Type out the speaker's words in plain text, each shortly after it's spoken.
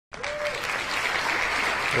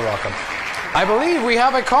You're welcome. I believe we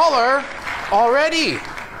have a caller already.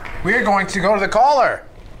 We are going to go to the caller.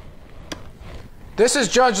 This is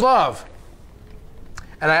Judge Love.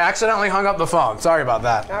 And I accidentally hung up the phone. Sorry about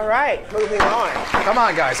that. All right, moving on. Come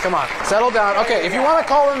on, guys, come on. Settle down. Okay, if you want to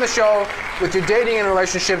call in the show with your dating and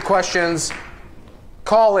relationship questions,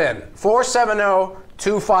 call in.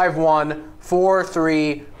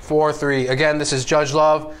 470-251-4343. Again, this is Judge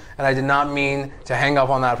Love, and I did not mean to hang up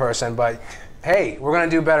on that person, but hey, we're going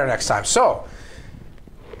to do better next time. So,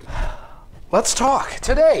 let's talk.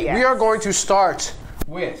 Today, we are going to start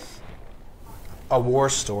with a war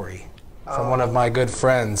story. From one of my good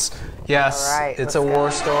friends. Yes, right, it's a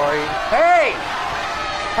war story. Hey!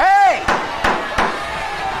 Hey!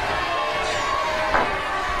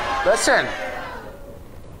 Listen,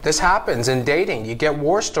 this happens in dating. You get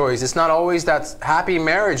war stories. It's not always that happy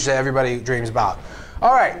marriage that everybody dreams about.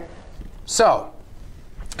 All right, so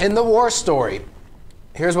in the war story,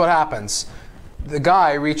 here's what happens. The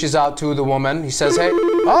guy reaches out to the woman. He says, hey,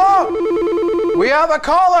 oh, we have a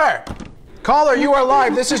caller. Caller, you are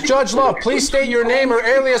live. This is Judge Love. Please state your name or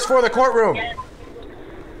alias for the courtroom.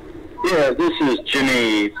 Yeah, this is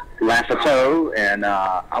Jimmy Lafato, and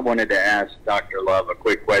I wanted to ask Dr. Love a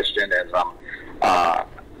quick question as I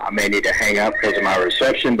may need to hang up because of my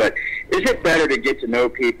reception, but is it better to get to know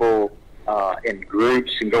people in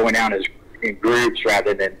groups and going out in groups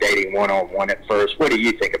rather than dating one-on-one at first? What do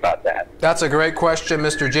you think about that? That's a great question,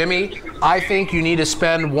 Mr. Jimmy. I think you need to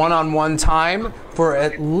spend one-on-one time for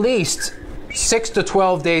at least 6 to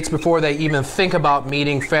 12 dates before they even think about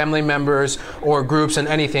meeting family members or groups and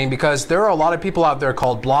anything, because there are a lot of people out there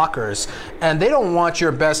called blockers, and they don't want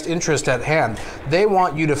your best interest at hand. They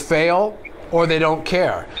want you to fail, or they don't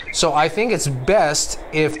care. So I think it's best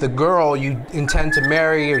if the girl you intend to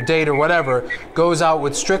marry or date or whatever goes out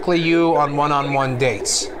with strictly you on one-on-one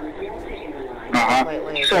dates.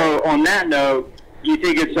 So on that note, you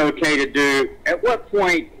think it's okay to do, at what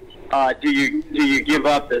point do you give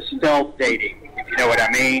up the stealth dating, if you know what I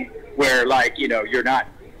mean? Where, like, you know, you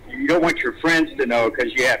don't want your friends to know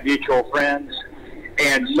because you have mutual friends,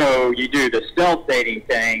 and so you do the stealth dating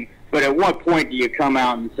thing, but at what point do you come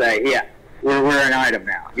out and say, yeah, we're an item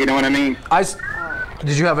now? You know what I mean?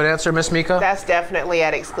 Did you have an answer, Miss Meka? That's definitely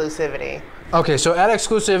at exclusivity. Okay, so at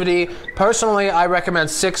exclusivity, personally, I recommend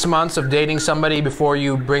 6 months of dating somebody before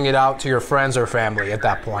you bring it out to your friends or family at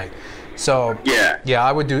that point. So yeah,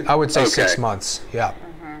 I would say 6 months. Yeah.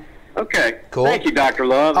 Okay. Cool. Thank you, Dr.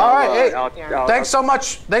 Love. All right. Thanks so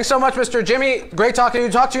much. Thanks so much, Mr. Jimmy. Great talking to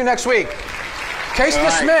you. Talk to you next week. Case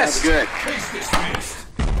dismissed. Good. Case dismissed.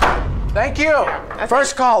 Thank you.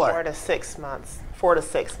 First caller. 4 to 6 months. 4 to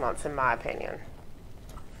 6 months, in my opinion.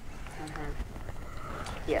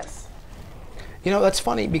 Yes. You know, that's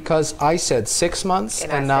funny because I said 6 months,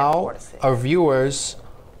 and now our viewers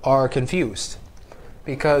are confused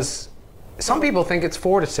because some people think it's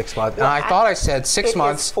 4 to 6 months, and I thought I said 6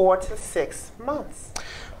 months. It's 4 to 6 months.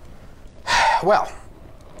 Well,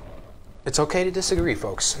 it's okay to disagree,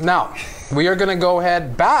 folks. Now, we are going to go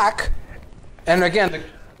ahead back, and again,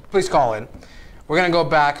 please call in. We're going to go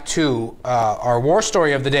back to our war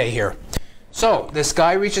story of the day here. So, this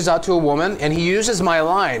guy reaches out to a woman, and he uses my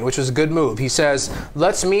line, which was a good move. He says,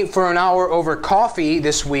 let's meet for an hour over coffee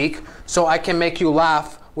this week so I can make you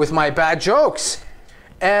laugh with my bad jokes.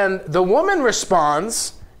 And the woman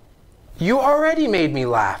responds, you already made me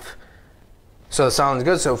laugh. So it sounds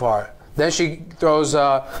good so far. Then she throws,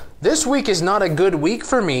 this week is not a good week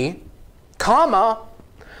for me, comma,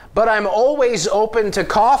 but I'm always open to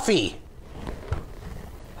coffee.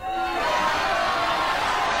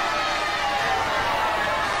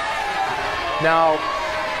 Now,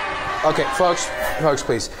 okay, folks,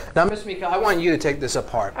 please. Now, Miss Meka, I want you to take this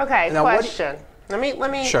apart. Okay, now, question. Let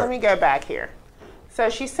me go back here. So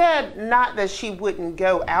she said not that she wouldn't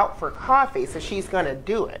go out for coffee, so she's going to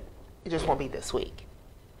do it. It just won't be this week.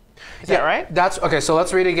 Is that right? That's okay. So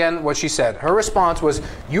let's read again what she said. Her response was,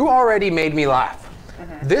 "You already made me laugh.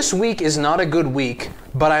 This week is not a good week,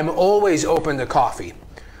 but I'm always open to coffee."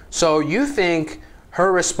 So you think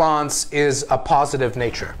her response is a positive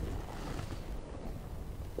nature?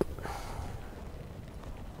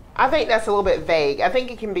 I think that's a little bit vague. I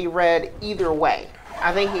think it can be read either way.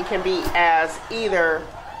 I think it can be as either,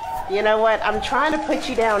 you know what, I'm trying to put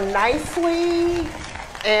you down nicely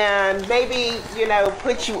and maybe, you know,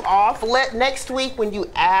 put you off. Let next week when you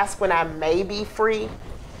ask when I may be free,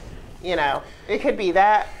 you know, it could be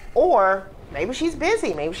that. Or maybe she's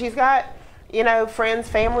busy. Maybe she's got, you know, friends,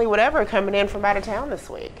 family, whatever, coming in from out of town this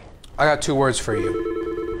week. I got 2 words for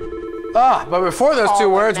you. But before those 2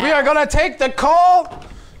 words, we are going to take the call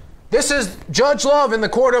This is Judge Love in the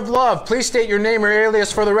Court of Love. Please state your name or alias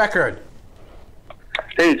for the record.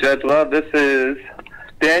 Hey, Judge Love, this is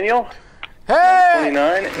Daniel. Hey!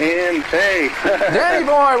 29, and hey. Danny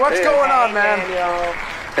boy, what's going on, man? Daniel.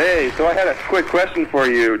 Hey, so I had a quick question for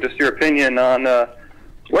you, just your opinion on,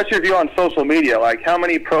 what's your view on social media? Like, how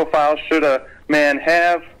many profiles should a man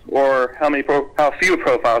have, or how few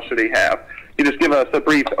profiles should he have? You just give us a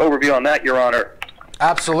brief overview on that, Your Honor.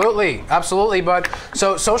 Absolutely, absolutely, bud.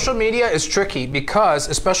 So social media is tricky because,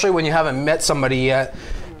 especially when you haven't met somebody yet,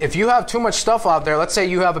 if you have too much stuff out there, let's say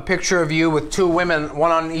you have a picture of you with two women, one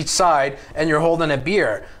on each side, and you're holding a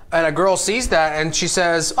beer, and a girl sees that and she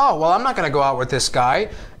says, oh, well, I'm not going to go out with this guy.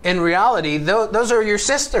 In reality, those are your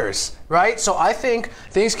sisters, right? So I think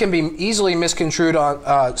things can be easily misconstrued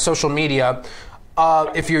on social media.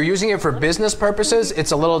 If you're using it for business purposes,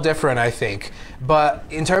 it's a little different, I think. But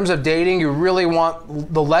in terms of dating, you really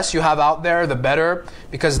want the less you have out there, the better,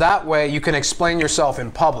 because that way you can explain yourself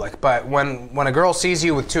in public. But when a girl sees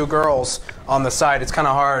you with two girls on the side, it's kind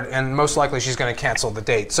of hard, and most likely she's going to cancel the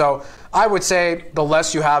date. So I would say the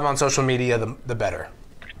less you have on social media, the better.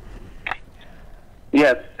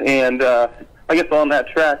 Yes, and I guess on that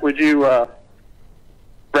track, would you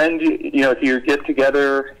friend, if you get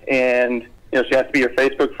together and she has to be your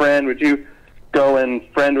Facebook friend, would you go and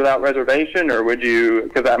friend without reservation, or would you,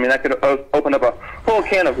 because I mean that could open up a whole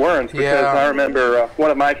can of worms, because I remember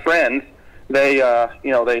one of my friends, they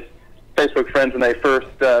Facebook friends when they first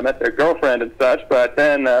met their girlfriend and such, but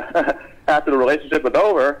then after the relationship was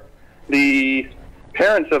over, the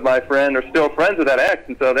parents of my friend are still friends with that ex,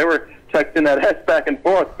 and so they were texting that ex back and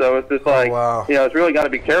forth, so it's just like, it's really got to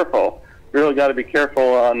be careful. Really got to be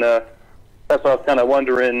careful on that's what I was kind of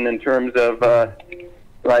wondering in terms of,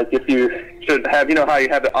 like, if you should have, how you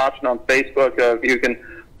have the option on Facebook of you can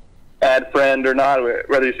add friend or not,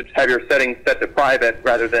 whether you should have your settings set to private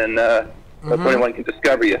rather than so anyone can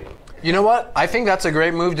discover you. You know what? I think that's a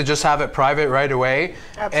great move to just have it private right away.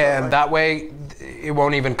 Absolutely. And that way it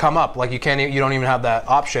won't even come up. Like you don't even have that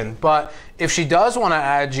option. But if she does want to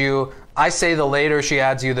add you, I say the later she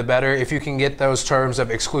adds you, the better. If you can get those terms of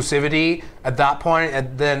exclusivity at that point,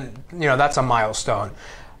 and then that's a milestone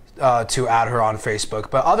to add her on Facebook.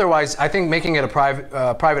 But otherwise, I think making it a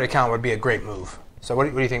private account would be a great move. So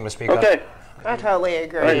what do you think, Ms. Meka? Okay. I totally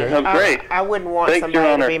agree. That's great. I wouldn't want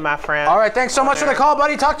somebody to be my friend. All right, thanks so much for the call,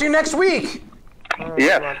 buddy. Talk to you next week.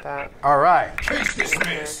 Yeah. All right.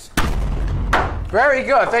 Very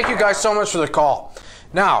good. Thank you guys so much for the call.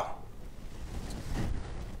 Now,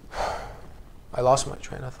 I lost my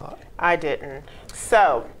train of thought. I didn't.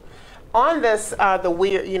 So, on this, the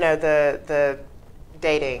weird, the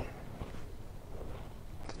dating.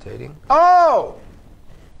 The dating? Oh!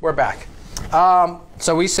 We're back.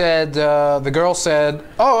 So we said, the girl said,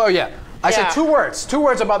 oh yeah. I said two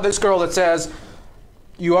words about this girl that says,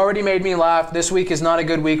 you already made me laugh. This week is not a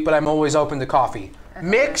good week, but I'm always open to coffee.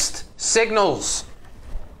 Mixed signals.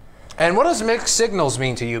 And what does mixed signals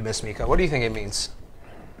mean to you, Miss Meka? What do you think it means?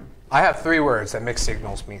 I have 3 words that mixed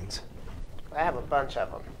signals means. I have a bunch of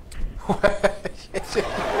them.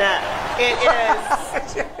 Now, it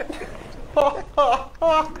is.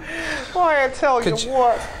 Boy, I tell you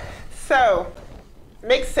what. So,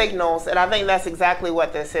 mixed signals, and I think that's exactly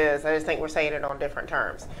what this is. I just think we're saying it on different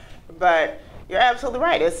terms. But you're absolutely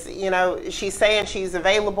right. It's, she's saying she's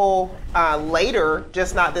available later,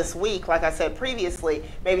 just not this week. Like I said previously,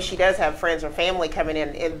 maybe she does have friends or family coming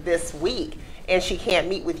in this week, and she can't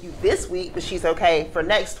meet with you this week, but she's okay for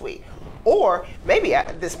next week. Or maybe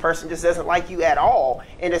this person just doesn't like you at all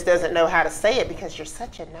and just doesn't know how to say it because you're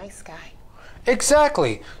such a nice guy.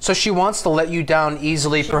 Exactly. So she wants to let you down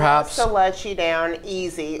easily, perhaps. She wants to let you down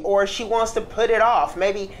easy, or she wants to put it off.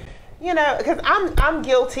 Maybe, because I'm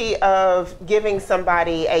guilty of giving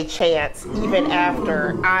somebody a chance even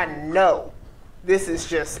after I know this is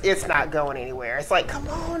just, it's not going anywhere. It's like, come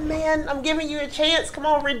on, man, I'm giving you a chance. Come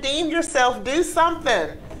on, redeem yourself. Do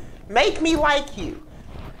something. Make me like you.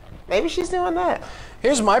 Maybe she's doing that.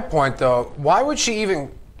 Here's my point, though. Why would she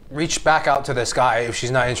even reach back out to this guy if she's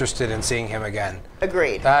not interested in seeing him again?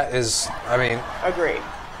 Agreed. That is, Agreed.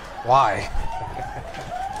 Why?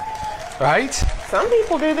 Right? Some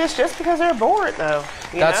people do this just because they're bored, though.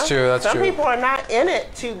 That's true. Some people are not in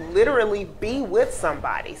it to literally be with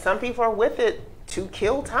somebody. Some people are with it to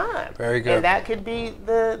kill time. Very good. And that could be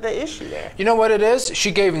the issue there. You know what it is?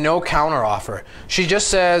 She gave no counter offer. She just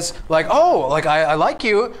says, like, oh, like, I like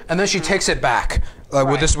you, and then she takes it back. Like,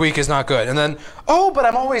 well, this week is not good. And then, oh, but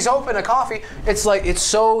I'm always open to coffee. It's like, it's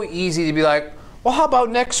so easy to be like, well, how about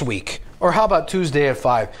next week? Or how about Tuesday at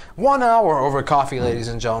 5? 1 hour over coffee, ladies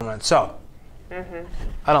and gentlemen. So,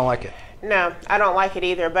 I don't like it. No, I don't like it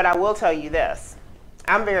either, but I will tell you this.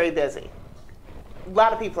 I'm very busy. A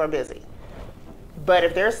lot of people are busy. But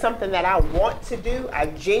if there's something that I want to do, I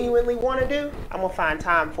genuinely want to do, I'm going to find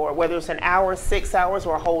time for it, whether it's an hour, 6 hours,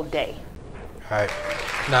 or a whole day. All right.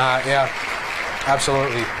 Nah, yeah,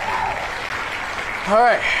 absolutely. All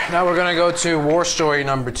right, now we're going to go to war story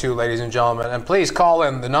number 2, ladies and gentlemen. And please call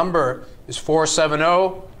in. The number is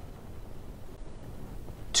 470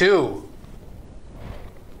 2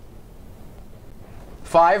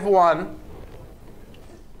 51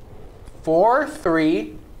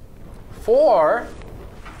 43 4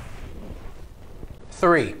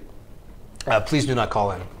 3. Please do not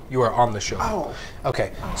call in. You are on the show. Oh.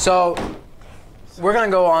 Okay, so we're going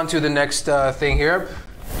to go on to the next thing here.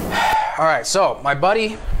 All right, so my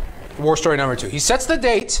buddy, war story number 2. He sets the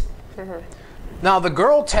date. Now, the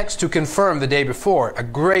girl texts to confirm the day before. A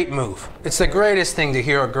great move. It's the greatest thing to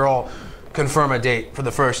hear a girl confirm a date for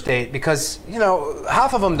the first date because, you know,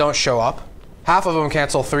 half of them don't show up. Half of them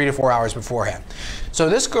cancel 3 to 4 hours beforehand. So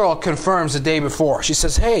this girl confirms the day before. She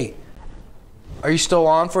says, hey, are you still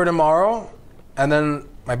on for tomorrow? And then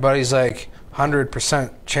my buddy's like,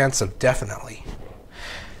 100% chance of definitely.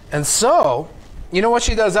 And so, you know what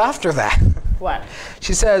she does after that? What?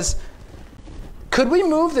 She says, could we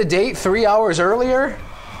move the date 3 hours earlier?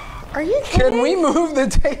 Are you kidding? Can we move the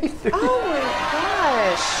date? Oh my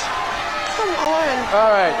gosh. Come on.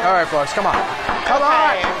 All right, folks, come on. Come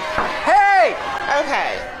on. Hey!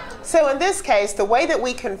 Okay. So in this case, the way that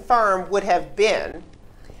we confirm would have been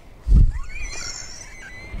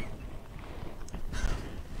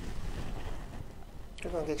we're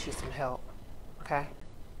going to get you some help, okay? I'm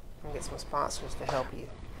going to get some sponsors to help you.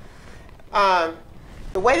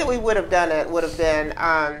 The way that we would have done it would have been,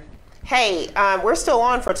 hey, we're still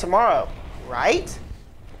on for tomorrow, right?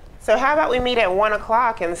 So how about we meet at 1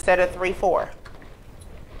 o'clock instead of 3, 4?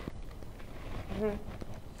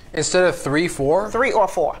 Instead of 3, 4? 3 or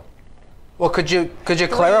 4. Well, could you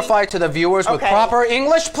clarify to the viewers with proper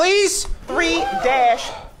English, please? 3-4.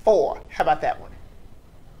 How about that one?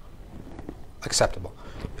 Acceptable.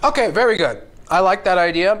 Okay, very good. I like that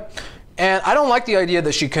idea. And I don't like the idea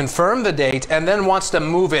that she confirmed the date and then wants to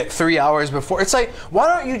move it 3 hours before. It's like, why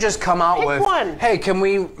don't you just come out with, hey, can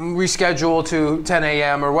we reschedule to 10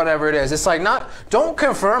 a.m. or whatever it is? It's like, don't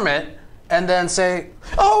confirm it and then say,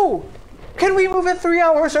 oh, can we move it 3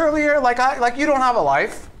 hours earlier? Like you don't have a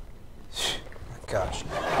life. Gosh.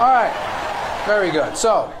 All right. Very good.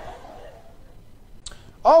 So,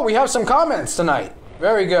 oh, we have some comments tonight.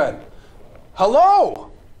 Very good.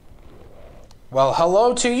 Hello. Well,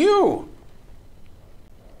 hello to you.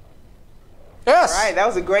 Yes. All right, that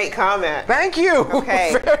was a great comment. Thank you.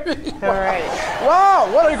 Okay. All right. Wow,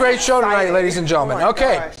 what a great show tonight, Exciting. ladies and gentlemen. Oh my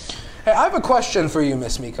Okay. gosh. Hey, I have a question for you,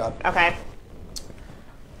 Miss Meka. Okay.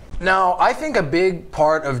 Now, I think a big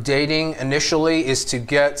part of dating initially is to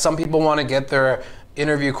get, some people want to get their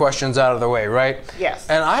interview questions out of the way, right? Yes.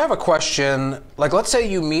 And I have a question, like let's say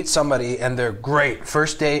you meet somebody and they're great.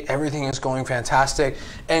 First date, everything is going fantastic,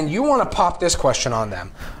 and you want to pop this question on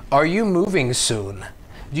them. Are you moving soon?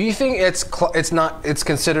 Do you think it's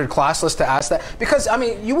considered classless to ask that? Because I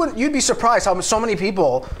mean, you'd be surprised how so many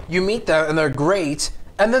people you meet them and they're great,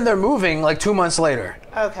 and then they're moving like 2 months later.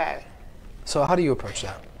 Okay. So how do you approach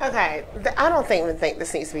that? Okay. I don't even think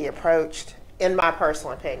this needs to be approached, in my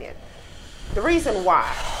personal opinion. The reason why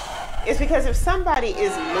is because if somebody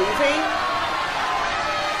is moving,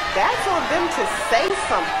 that's on them to say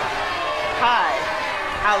something. Hi,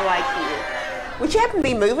 I like you. Would you happen to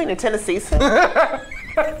be moving to Tennessee soon? I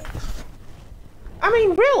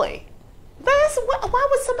mean, really? Why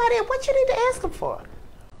would somebody, what you need to ask them for?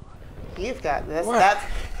 You've got this. That's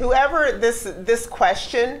whoever this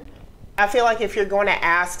question, I feel like if you're going to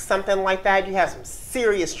ask something like that, you have some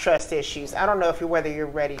serious trust issues. I don't know whether you're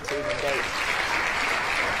ready to even date.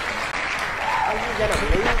 Are you gonna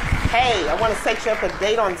move? Hey, I want to set you up a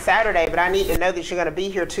date on Saturday, but I need to know that you're gonna be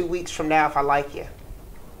here 2 weeks from now if I like you.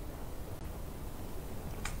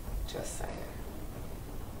 Just saying.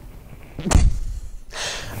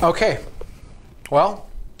 Okay. Well,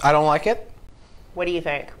 I don't like it. What do you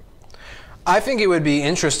think? I think it would be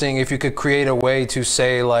interesting if you could create a way to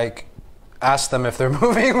say, like, ask them if they're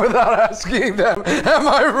moving without asking them. Am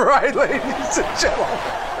I right, ladies and gentlemen?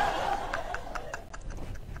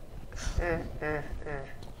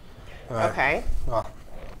 Right. Okay. Well,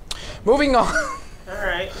 moving on. All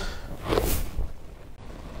right.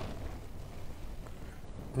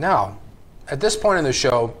 Now, at this point in the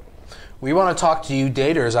show, we want to talk to you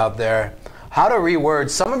daters out there how to reword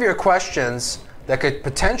some of your questions that could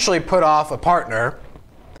potentially put off a partner,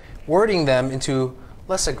 wording them into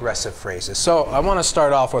less aggressive phrases. So I want to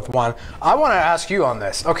start off with one. I want to ask you on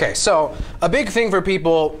this. Okay, so a big thing for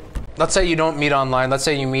people, let's say you don't meet online. Let's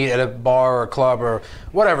say you meet at a bar or a club or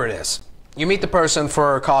whatever it is. You meet the person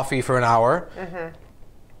for coffee for an hour.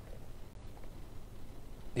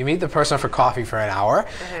 You meet the person for coffee for an hour,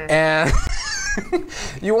 and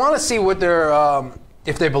you want to see what they're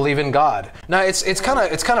if they believe in God. Now it's kind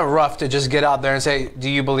of rough to just get out there and say, do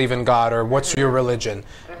you believe in God, or what's your religion?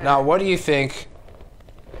 Now, what do you think?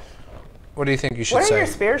 What do you think you should say? What are your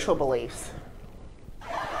spiritual beliefs?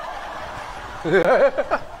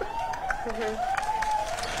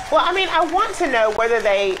 Well, I mean, I want to know whether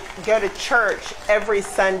they go to church every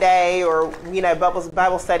Sunday, or, you know,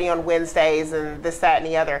 Bible study on Wednesdays and this, that, and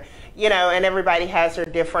the other. You know, and everybody has their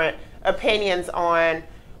different opinions on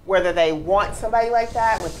whether they want somebody like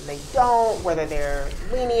that, whether they don't, whether they're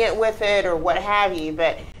lenient with it or what have you.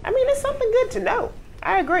 But, I mean, it's something good to know.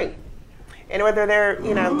 I agree. And whether they're,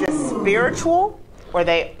 you know, just spiritual, or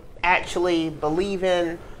they actually believe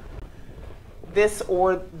in this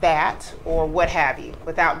or that, or what have you,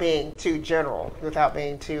 without being too general, without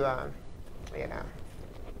being too, you know.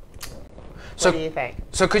 What do you think?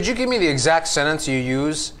 So could you give me the exact sentence you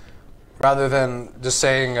use rather than just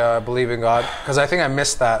saying believe in God? Because I think I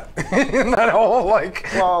missed that. That whole, like...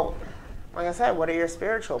 Well, like I said, what are your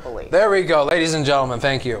spiritual beliefs? There we go, ladies and gentlemen,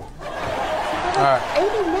 thank you. All right.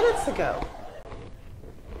 80 minutes ago.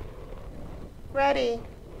 Ready.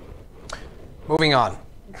 Moving on.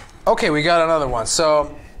 Okay, we got another one.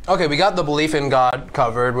 So, okay, we got the belief in God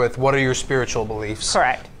covered with what are your spiritual beliefs.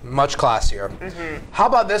 Correct. Much classier. How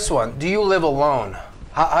about this one? Do you live alone?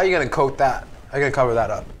 How are you going to coat that? How are you going to cover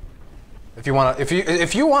that up? If you want to,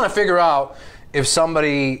 if you want to figure out if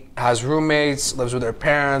somebody has roommates, lives with their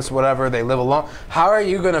parents, whatever, they live alone, how are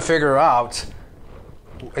you going to figure out?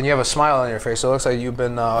 And you have a smile on your face, so it looks like you've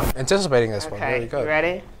been anticipating this one. Very good. You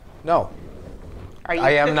ready? No. Are you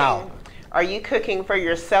I am cooking? now. Are you cooking for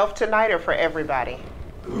yourself tonight or for everybody?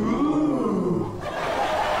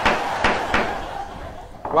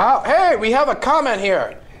 Wow. Hey, we have a comment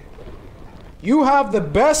here. You have the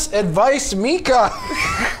best advice, Meka.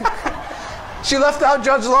 She left out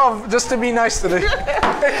Judge Love just to be nice today.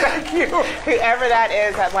 Thank you. Whoever that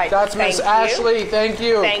is, I'd like That's to thank Miss Ashley. Thank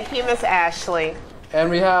you. Thank you, Miss Ashley. And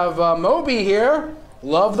we have Moby here.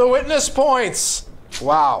 Love the witness points.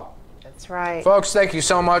 Wow. That's right. Folks, thank you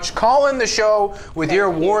so much. Call in the show with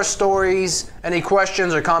your war stories, any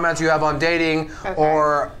questions or comments you have on dating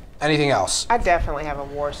or anything else. I definitely have a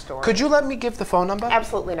war story. Could you let me give the phone number?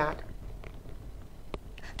 Absolutely not.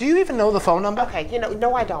 Do you even know the phone number? Okay, you know,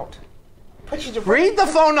 no, I don't. Read the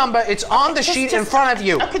phone number. It's on the sheet in front of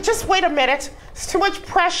you. Okay, just wait a minute. It's too much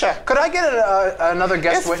pressure. Could I get another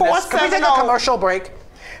guest witness? Could we take a commercial break?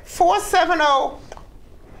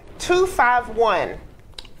 470-251.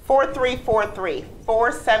 4343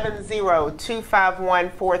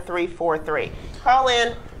 470-251-4343. Call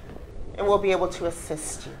in and we'll be able to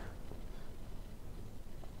assist you.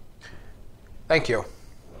 Thank you.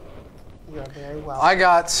 You're very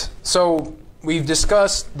welcome. So we've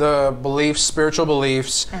discussed the beliefs, spiritual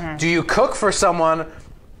beliefs. Do you cook for someone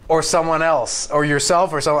or someone else, or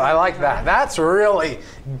yourself or someone? I like that. That's really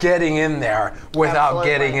getting in there without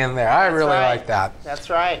getting in there. I really like that. That's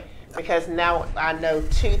right. Because now I know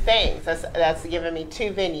two things. That's giving me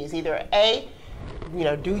two venues. Either A, you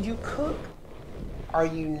know, do you cook? Are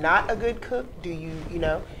you not a good cook? Do you, you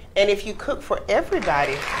know? And if you cook for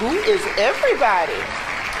everybody, who is everybody?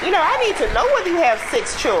 You know, I need to know whether you have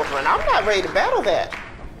 6 children. I'm not ready to battle that.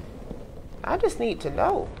 I just need to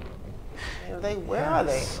know. Where are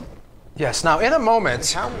they? Yes. Now, in a moment.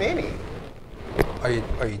 How many? Are you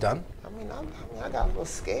done? I mean, I got a little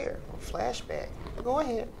scared. A flashback. Go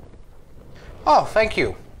ahead. Oh, thank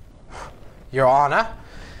you, Your Honor.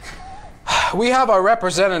 We have our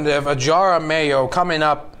representative, Ajara Mayo, coming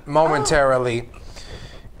up momentarily,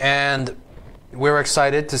 and we're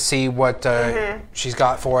excited to see what she's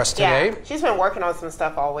got for us today. Yeah, she's been working on some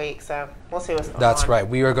stuff all week, so we'll see what's going on. That's right.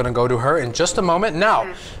 We are going to go to her in just a moment.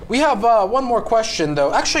 Now, we have one more question,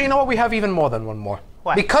 though. Actually, you know what? We have even more than one more.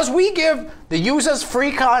 What? Because we give the users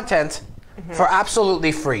free content for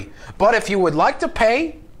absolutely free. But if you would like to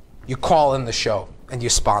pay, you call in the show and you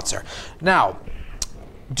sponsor. Now,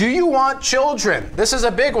 do you want children? This is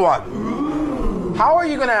a big one. How are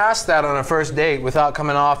you going to ask that on a first date without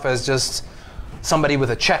coming off as just somebody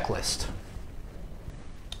with a checklist?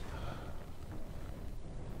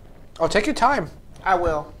 Oh, take your time. I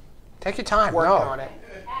will. Take your time. Working on it.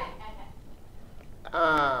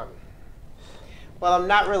 Well, I'm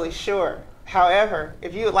not really sure. However,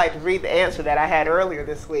 if you would like to read the answer that I had earlier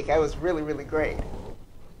this week, that was really, really great.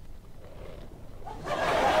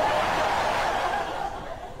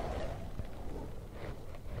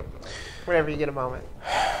 Whenever you get a moment.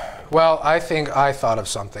 Well, I think I thought of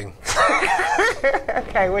something.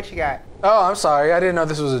 Okay, what you got? Oh, I'm sorry. I didn't know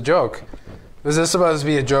this was a joke. Was this supposed to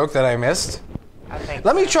be a joke that I missed? I think.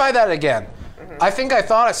 Let me try that again. I think I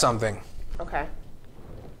thought of something. Okay.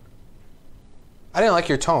 I didn't like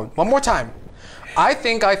your tone. One more time. I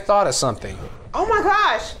think I thought of something. Oh my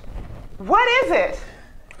gosh. What is it?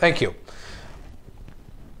 Thank you.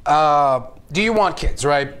 Do you want kids,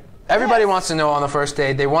 right? Everybody wants to know on the first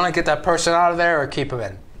date, they want to get that person out of there or keep them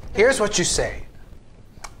in. Here's what you say.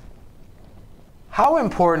 How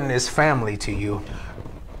important is family to you?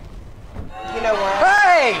 You know what?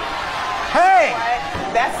 Hey! Hey!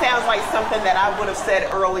 That sounds like something that I would have said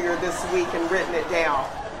earlier this week and written it down.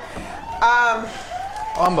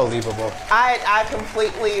 Unbelievable. I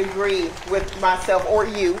completely agree with myself or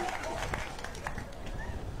you.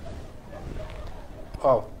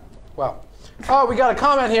 Oh, wow. Oh, we got a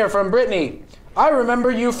comment here from Brittany. I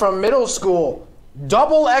remember you from middle school.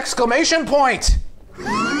 Double exclamation point.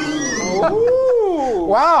 Ooh.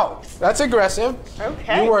 Wow, that's aggressive.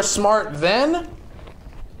 Okay. You were smart then?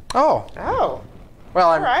 Oh. Oh.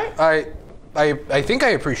 Well, All right. I think I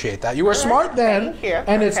appreciate that. You were smart then, Thank you.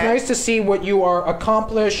 and it's Okay. nice to see what you are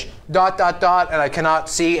accomplished, ... and I cannot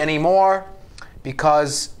see anymore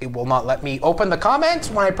because it will not let me open the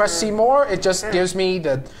comments. When I press see more, it just gives me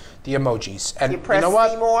the emojis. And You press know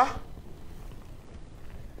what? see more?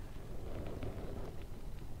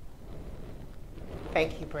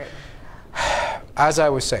 Thank you, Brittany. As I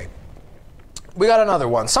was saying, we got another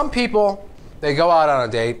one. Some people, they go out on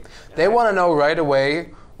a date. They want to know right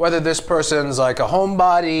away whether this person's like a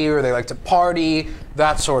homebody or they like to party,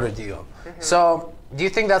 that sort of deal. So, do you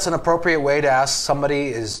think that's an appropriate way to ask somebody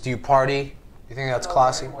is, do you party? Do you think that's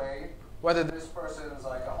classy? Whether this person's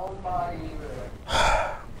like a homebody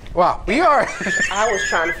or... Wow, we are... I was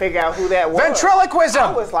trying to figure out who that was. Ventriloquism!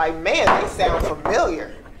 I was like, man, they sound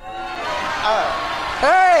familiar.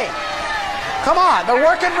 Hey! Come on, they're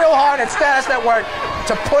working real hard at Status Network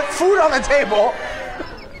to put food on the table.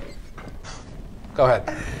 Go ahead.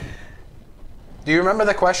 Do you remember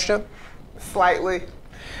the question? Slightly.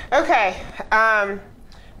 Okay.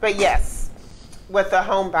 But yes, with the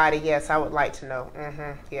homebody, yes, I would like to know.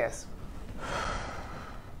 Yes.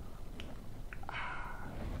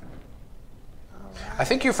 I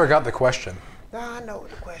think you forgot the question. No, I know what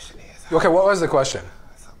the question is. Okay, what was the question?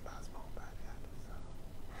 Something about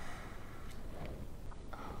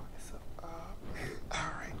his homebody.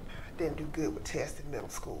 All right. I didn't do good with tests in middle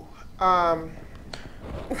school. Oh,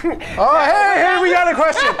 hey, we got a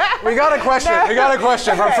question. We got a question. We got a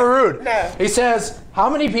question from Farood. No. He says, how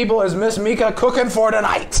many people is Miss Meka cooking for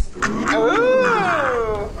tonight?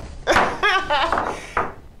 Ooh.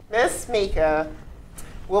 Miss Meka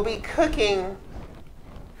will be cooking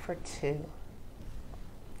for 2.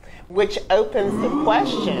 Which opens the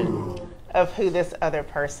question of who this other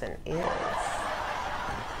person is.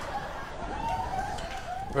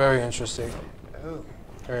 Very interesting. Ooh.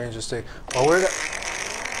 Very interesting. Well, we're...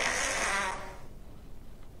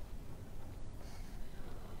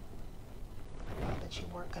 That you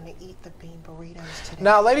weren't going to eat the bean burritos today.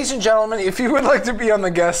 Now, ladies and gentlemen, if you would like to be on the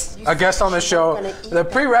guest on the show, the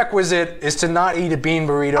prerequisite is to not eat a bean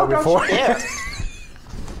burrito before. Don't you dare.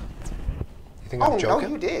 You think I'm joking?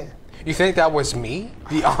 No, you did. You think that was me,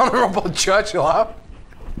 the Honorable Judge Love?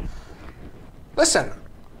 Listen,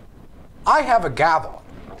 I have a gavel.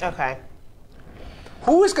 Okay.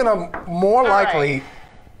 Who is gonna more likely? right.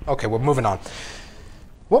 Okay, we're moving on.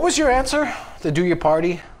 What was your answer? The do you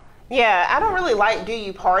party? Yeah, I don't really like do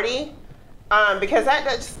you party because that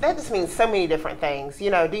just means so many different things. You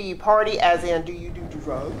know, do you party as in do you do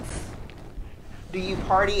drugs? Do you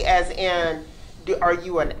party as in are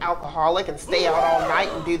you an alcoholic and stay out all night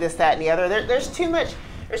and do this, that, and the other? There's too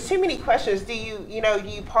many questions. Do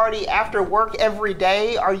you party after work every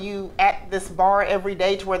day? Are you at this bar every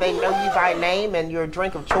day to where they know you by name and your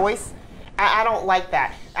drink of choice? I don't like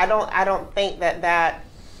that. I don't think that.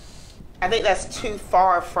 I think that's too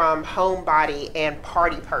far from homebody and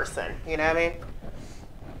party person. You know what I mean?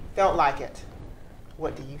 Don't like it.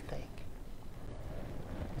 What do you think?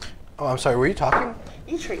 Oh, I'm sorry. Were you talking?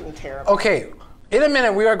 You treat me terrible. Okay. In a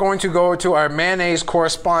minute, we are going to go to our mayonnaise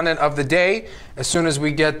correspondent of the day as soon as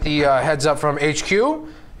we get the heads up from HQ.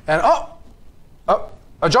 And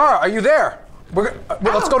Ajara, are you there?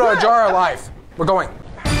 Let's go to good. Ajara Live. We're going.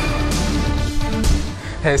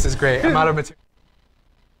 Hey, this is great. I'm out of material.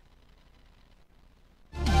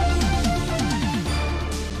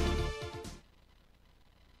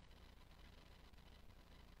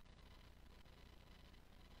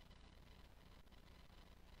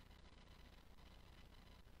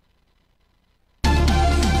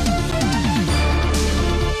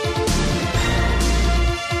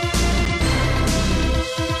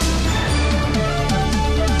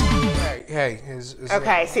 hey.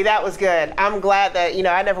 Okay, see, that was good. I'm glad that, you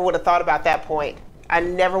know, I never would have thought about that point. I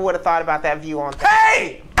never would have thought about that view on things.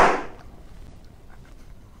 Hey!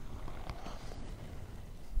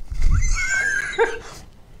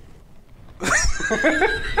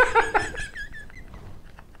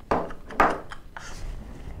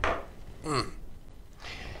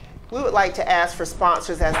 We would like to ask for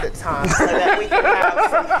sponsors at the time so that we can have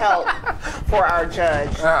some help for our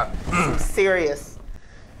judge. Some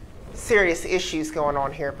serious issues going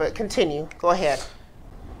on here, but continue. Go ahead.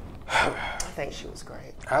 I think she was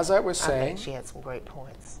great. As I was I saying, think she had some great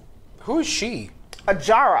points. who is she? A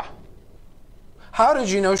Jara. How did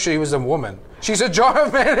you know she was a woman? She's a jar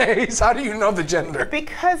of mayonnaise. How do you know the gender?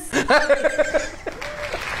 Because. All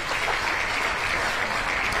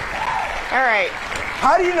right.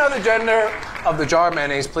 How do you know the gender of the jar of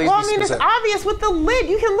mayonnaise? Please Well, be I mean, specific. it's obvious with the lid.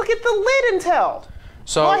 You can look at the lid and tell.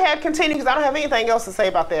 So, Go ahead, continue, because I don't have anything else to say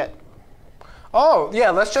about that. oh, yeah,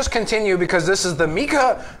 let's just continue because this is the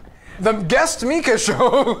Meka, the guest Meka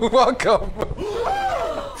show. Welcome.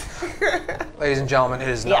 Ladies and gentlemen, it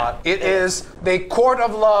is not. It is the Court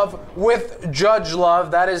of Love with Judge Love.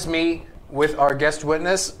 That is me with our guest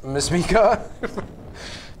witness, Miss Meka.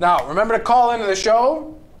 Now, remember to call into the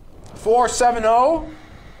show,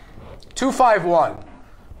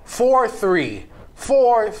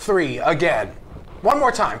 470-251-4343. Again, one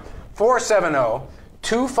more time,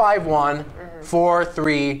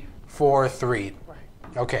 470-251-4343.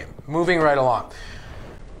 Okay, moving right along.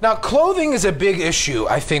 Now, clothing is a big issue,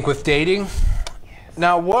 I think, with dating.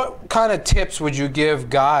 Now, what kind of tips would you give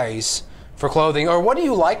guys for clothing, or what do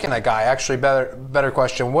you like in a guy? Actually, better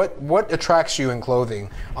question. What attracts you in clothing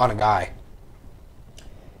on a guy?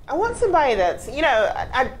 I want somebody that's, you know,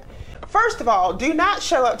 first of all, do not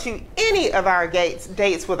show up to any of our dates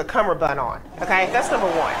with a cummerbund on, okay? That's number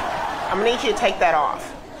one. I'm gonna need you to take that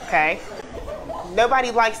off, okay? Nobody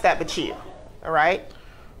likes that but you, all right?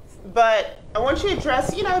 But I want you to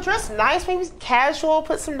dress, you know, dress nice, maybe casual,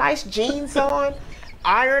 put some nice jeans on,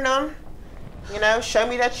 iron them, you know, show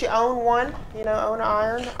me that you own one, you know, own an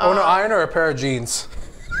iron. Own an iron or a pair of jeans?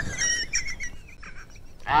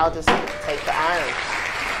 I'll just take the iron.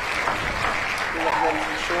 You know,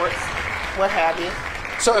 some shorts, what have you.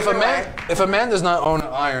 So if a man does not own an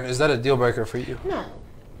iron, is that a deal breaker for you?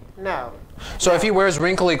 No. So if he wears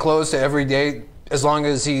wrinkly clothes to every day, as long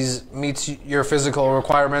as he meets your physical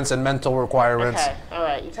requirements and mental requirements. Okay, all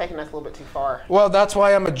right, you're taking us a little bit too far. Well, that's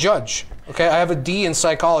why I'm a judge. Okay, I have a D in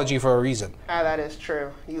psychology for a reason. Ah, that is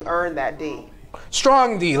true. You earned that D.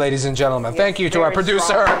 Strong D, ladies and gentlemen. Yes, thank you to our very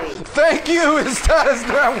producer. strong D. Thank you, Status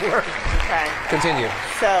Network. Okay. Continue.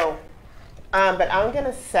 So, but I'm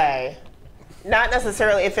gonna say, not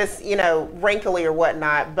necessarily if it's, you know, wrinkly or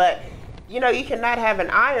whatnot, but you know, you cannot have an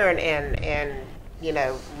iron and you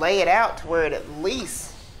know, lay it out to where it at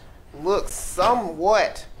least looks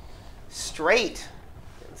somewhat straight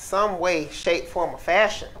in some way, shape, form, or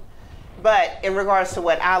fashion. But in regards to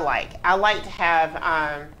what I like to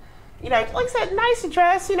have, you know, like I said, nice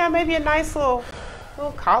dress, you know, maybe a nice little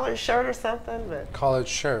collared shirt or something. But College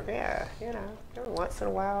shirt. yeah, you know, every once in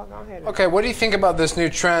a while, go ahead. Okay, what do you think about this new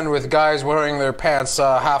trend with guys wearing their pants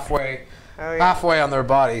halfway on their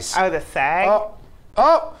bodies? Oh, the sag?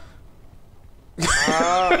 Oh!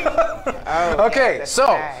 Okay, the so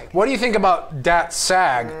sag. what do you think about that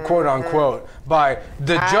sag, quote unquote, by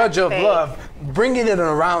the Judge of think- Love bringing it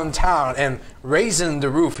around town and raising the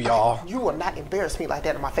roof, y'all? You will not embarrass me like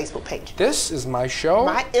that on my Facebook page. This is my show.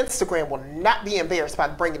 My Instagram will not be embarrassed by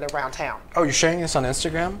bringing it around town. Oh, you're sharing this on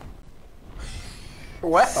Instagram?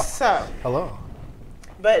 Well, So, hello.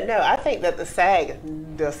 but no, I think that the sag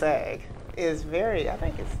is very, I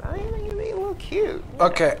think it'd be a little cute.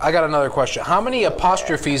 Okay, I got another question. How many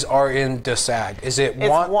apostrophes are in the sag? Is it It's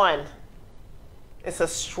one? one. It's a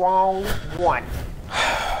strong one.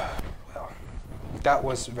 That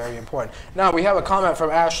was very important. Now, we have a comment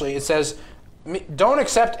from Ashley. It says, don't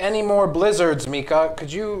accept any more blizzards, Meka.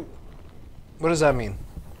 Could you... What does that mean?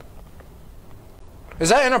 Is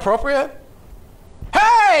that inappropriate?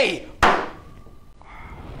 Hey!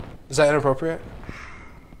 Is that inappropriate?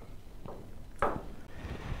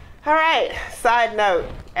 All right, side note,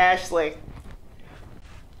 Ashley.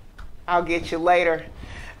 I'll get you later.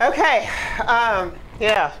 Okay,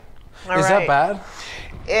 yeah. All Is that right. bad?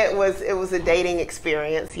 It was a dating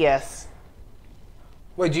experience, yes.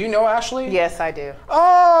 Wait, do you know Ashley? Yes, I do.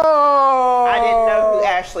 Oh! I didn't know who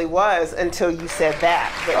Ashley was until you said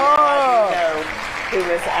that. But now I do know who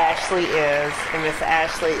Miss Ashley is. And Miss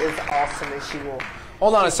Ashley is awesome, and she will...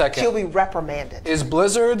 Hold on a second. She'll be reprimanded. Is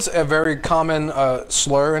blizzards a very common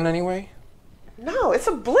slur in any way? No, it's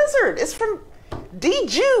a blizzard. It's from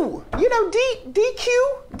D-Jew. You know, DQ?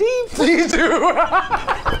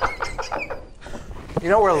 You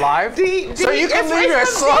know we're live, so you can it's leave your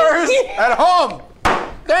slurs at home.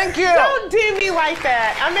 Thank you. Don't do me like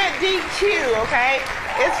that. I meant DQ, okay?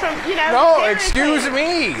 It's from, you know. No, excuse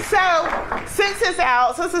me. So, since it's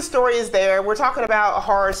out, since the story is there, we're talking about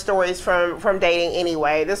horror stories from dating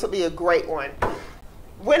anyway. This would be a great one.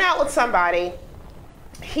 Went out with somebody.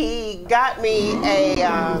 He got me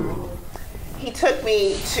he took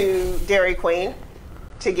me to Dairy Queen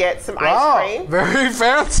to get some ice cream. Very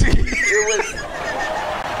fancy. It was.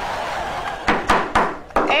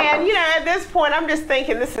 And, you know, at this point, I'm just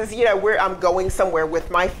thinking this is, you know, where I'm going somewhere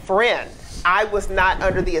with my friend. I was not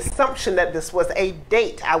under the assumption that this was a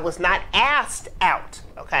date. I was not asked out,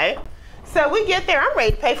 okay? So we get there. I'm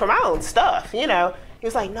ready to pay for my own stuff, you know. He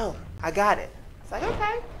was like, no, I got it. It's like,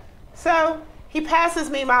 okay. So he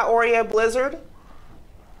passes me my Oreo Blizzard.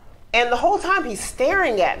 And the whole time he's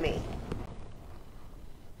staring at me.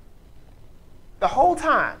 The whole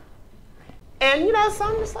time. And, you know, so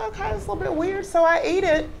I'm just like, okay, it's a little bit weird. So I eat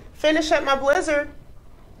it, finish up my Blizzard.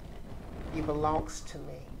 He belongs to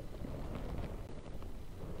me.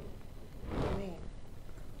 What do you mean?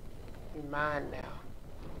 You're mine now.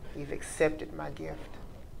 You've accepted my gift.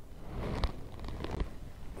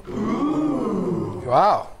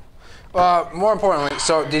 Wow. More importantly,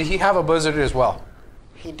 so did he have a Blizzard as well?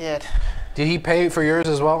 He did. Did he pay for yours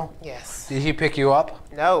as well? Yes. Did he pick you up?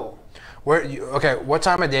 No. Okay, what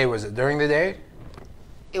time of day was it? During the day?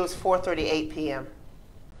 It was 4:38 p.m.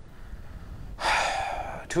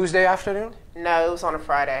 Tuesday afternoon? No, it was on a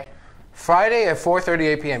Friday. Friday at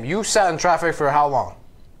 4:38 p.m. You sat in traffic for how long?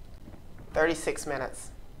 36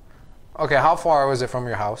 minutes. Okay, how far was it from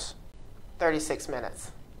your house? 36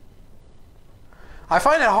 minutes. I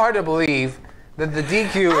find it hard to believe that the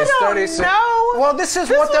DQ is 36. No. Well, this is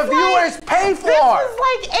what the viewers pay for. This was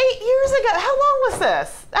like 8 years ago. How long was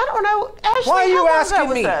this? I don't know. Ashley, why are you asking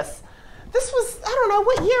me? me? This was, I don't know,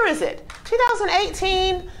 what year is it?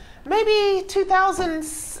 2018, maybe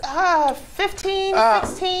 2015,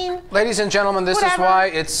 16. Ladies and gentlemen, this whatever. is why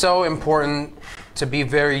it's so important to be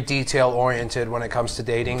very detail-oriented when it comes to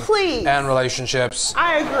dating and relationships.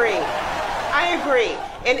 I agree. I agree.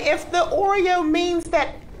 And if the Oreo means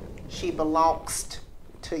that she belongs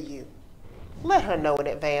to you, let her know in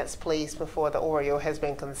advance, please, before the Oreo has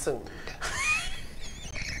been consumed.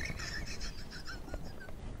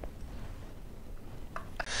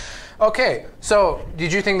 Okay, so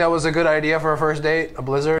did you think that was a good idea for a first date, a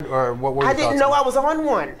Blizzard, or what were your I didn't know I was on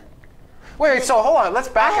one. Wait, so hold on, let's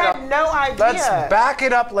back it up. I had no idea. Let's back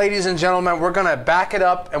it up, ladies and gentlemen. We're gonna back it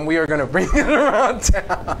up and we are gonna bring it around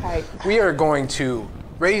town. Okay. We are going to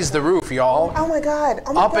raise the roof, y'all. Oh my God.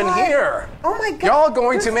 Oh my Up God. in here. Oh my God. Y'all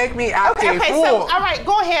going to make me act a fool. So, all right,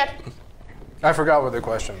 go ahead. I forgot what the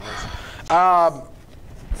question was.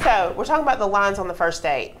 So, we're talking about the lines on the first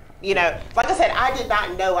date. You know, like I said, I did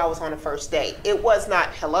not know I was on a first date. It was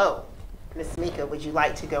not, hello, Miss Meka, would you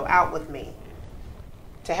like to go out with me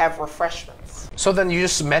to have refreshments? So then you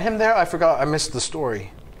just met him there? I forgot, I missed the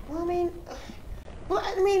story. Well, I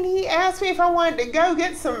mean, he asked me if I wanted to go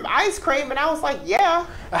get some ice cream, and I was like, yeah.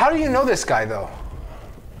 How do you know this guy, though?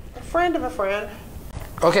 A friend of a friend.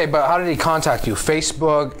 Okay, but how did he contact you?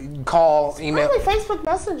 Facebook, call, email? Probably Facebook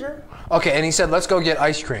Messenger. Okay, and he said, let's go get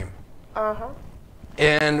ice cream. Uh-huh.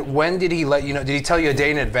 And when did he let you know? Did he tell you a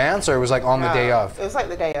day in advance, or it was like on the day of? It was like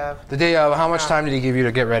the day of. The day of. How much time did he give you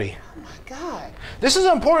to get ready? Oh my God. This is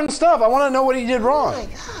important stuff. I want to know what he did wrong. Oh my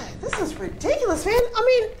God, this is ridiculous, man.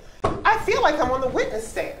 I mean, I feel like I'm on the witness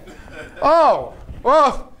stand. Oh,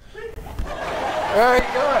 well, very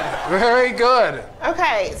good, very good.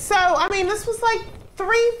 Okay, so, I mean, this was like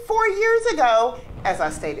 3-4 years ago, as I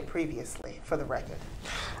stated previously, for the record.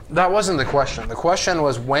 That wasn't the question. The question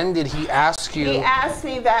was, when did he ask you? He asked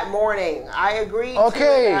me that morning. I agreed to it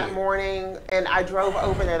that morning, and I drove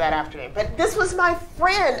over there that afternoon. But this was my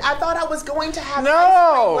friend. I thought I was going to have ice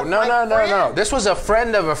cream with my friend. No. This was a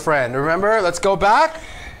friend of a friend. Remember? Let's go back.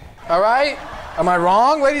 All right? Am I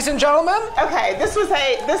wrong, ladies and gentlemen? Okay, this was.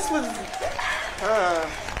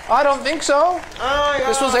 I don't think so. Oh,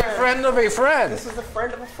 this was a friend of a friend. This was a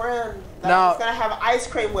friend of a friend that I was going to have ice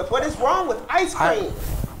cream with. What is wrong with ice cream?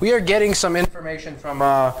 We are getting some information from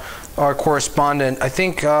our correspondent. I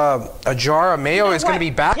think a jar of mayo is going to be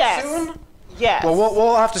back soon. Yes. Well,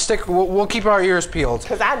 we'll have to stick. We'll keep our ears peeled.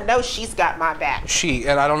 Because I know she's got my back.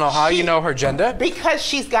 And I don't know how you know her gender. Because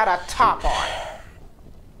she's got a top on.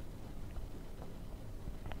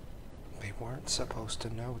 They weren't supposed to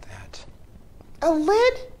know that. A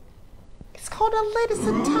lid? It's called a lid. It's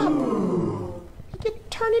a top. You get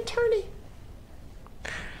turny.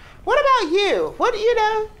 What about you? What do you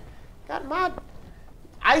know? Got my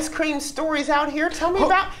ice cream stories out here. Tell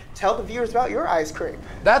the viewers about your ice cream.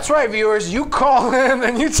 That's right, viewers. You call in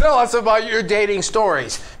and you tell us about your dating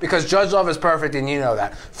stories because Judge Love is perfect and you know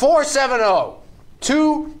that.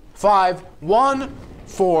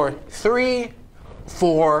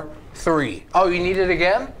 470-251-4343. Oh, you need it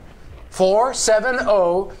again?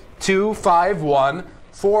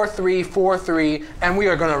 470-251-4343. And we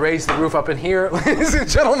are going to raise the roof up in here, ladies and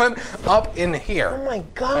gentlemen, up in here. Oh my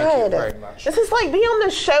God. Thank you very much. This is like being on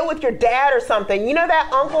the show with your dad or something. You know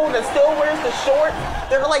that uncle that still wears the shorts?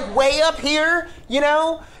 They're like way up here, you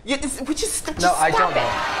know? Would you stop it? I don't know.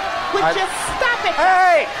 Would you stop it?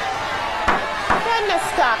 Hey! Goodness,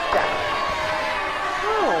 stop that.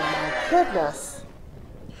 Oh my goodness.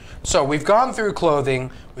 So we've gone through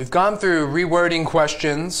clothing, we've gone through rewording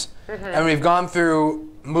questions, and we've gone through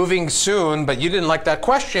moving soon, but you didn't like that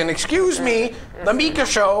question. Excuse me, the Meka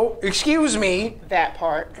show, excuse me. That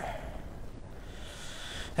part.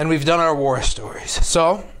 And we've done our war stories.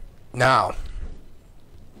 So, now,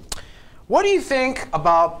 what do you think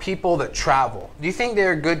about people that travel? Do you think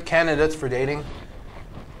they're good candidates for dating?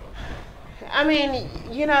 I mean,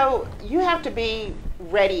 you know, you have to be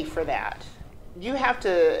ready for that. You have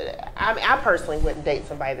to. I personally wouldn't date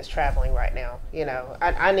somebody that's traveling right now. You know,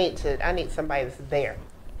 I need somebody that's there.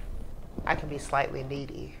 I can be slightly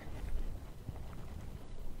needy.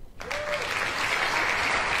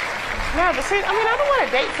 No, but seriously, I mean, I don't want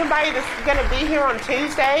to date somebody that's going to be here on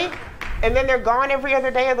Tuesday, and then they're gone every other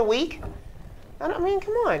day of the week. I mean,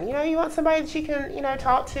 come on. You know, you want somebody that you can, you know,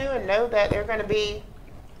 talk to and know that they're going to be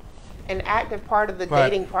an active part of the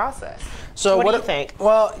dating process. So what do you think?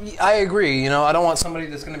 Well, I agree. You know, I don't want somebody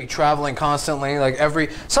that's going to be traveling constantly. Like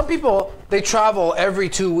some people, they travel every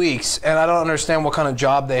 2 weeks, and I don't understand what kind of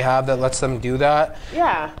job they have that lets them do that.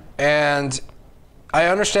 Yeah. And I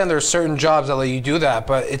understand there's certain jobs that let you do that,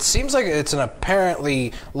 but it seems like it's an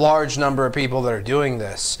apparently large number of people that are doing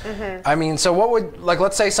this. I mean, so what would, like,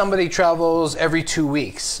 let's say somebody travels every 2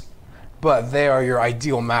 weeks, but they are your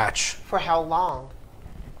ideal match. For how long?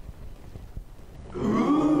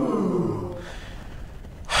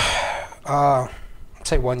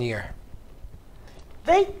 Say 1 year.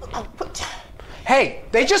 Hey,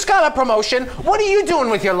 they just got a promotion. What are you doing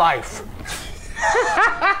with your life?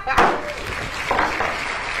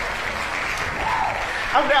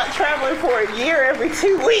 I'm not traveling for a year every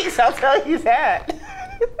 2 weeks, I'll tell you that.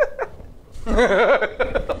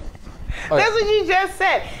 That's what you just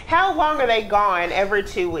said. How long are they gone every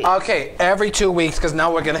 2 weeks? Okay, every 2 weeks, because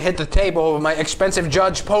now we're going to hit the table with my expensive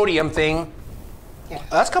judge podium thing. Yeah.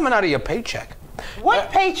 That's coming out of your paycheck.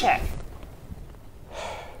 What paycheck?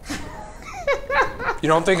 You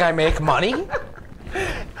don't think I make money?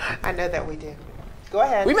 I know that we do. Go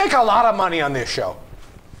ahead. We make a lot of money on this show.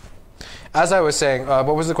 As I was saying,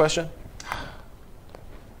 what was the question?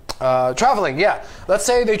 Traveling, yeah. Let's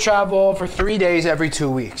say they travel for 3 days every 2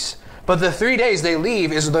 weeks. But the 3 days they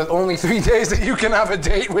leave is the only 3 days that you can have a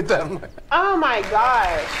date with them. Oh my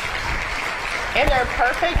gosh. And they're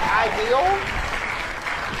perfect, ideal?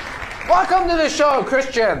 Welcome to the show,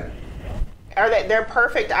 Christian. They're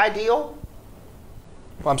perfect, ideal?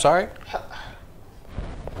 I'm sorry?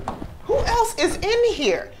 Who else is in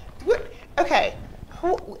here? Okay.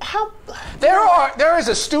 There is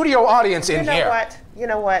a studio audience in here. You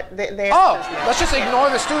know what? Let's just ignore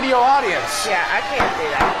the studio audience. Yeah, I can't do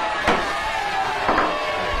that.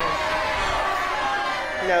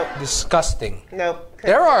 Nope. Disgusting. Nope.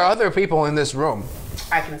 There are other people in this room.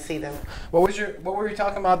 I can see them. What were we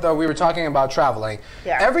talking about though? We were talking about traveling.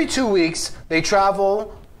 Yeah. Every 2 weeks they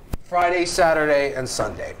travel Friday, Saturday, and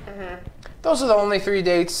Sunday. Those are the only 3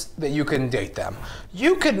 dates that you can date them.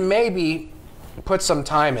 You could maybe put some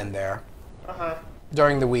time in there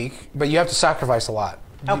during the week, but you have to sacrifice a lot.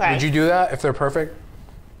 Okay. Would you do that if they're perfect?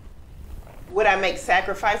 Would I make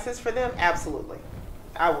sacrifices for them? Absolutely.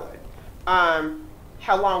 I would.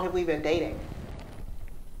 How long have we been dating?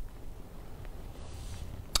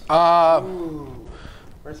 Ooh,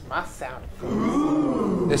 where's my sound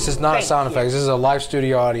effects? This is not sound effects. This is a live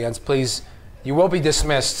studio audience. Please, you will be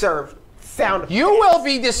dismissed. Serve sound effects. You will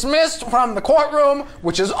be dismissed from the courtroom,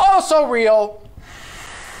 which is also real.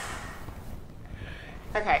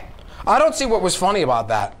 Okay. I don't see what was funny about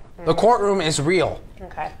that. The courtroom is real.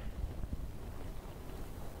 Okay.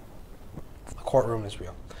 The courtroom is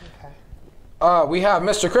real. Okay. We have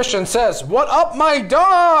Mr. Christian says, "What up, my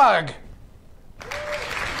dog?"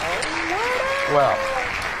 Well,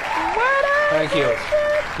 thank you.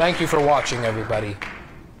 Thank you for watching, everybody.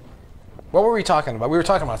 What were we talking about? We were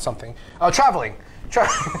talking about something. Traveling.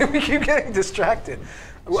 We keep getting distracted.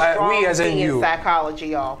 We as in you. Psychology,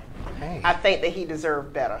 y'all. Hey. I think that he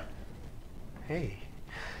deserved better. Hey.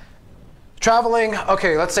 Traveling,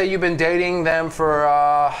 okay, let's say you've been dating them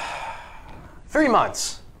for 3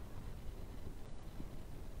 months.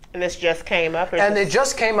 And this just came up? And it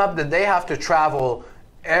just came up that they have to travel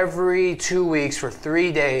every 2 weeks for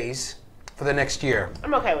 3 days for the next year.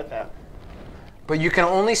 I'm okay with that. But you can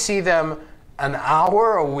only see them an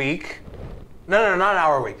hour a week. No, not an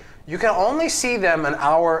hour a week. You can only see them an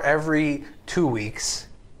hour every 2 weeks.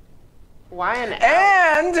 Why an hour?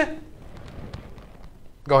 And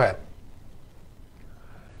go ahead.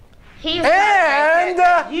 He's And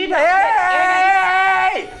you don't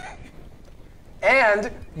get any. And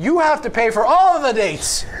you have to pay for all of the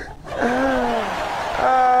dates.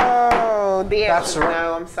 Oh, the That's answer right.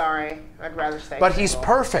 no. I'm sorry. I'd rather stay. But he's single.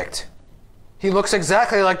 perfect. He looks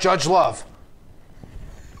exactly like Judge Love.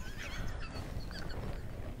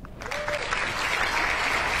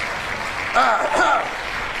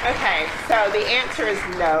 Okay, so the answer is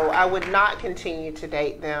no. I would not continue to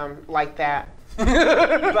date them like that.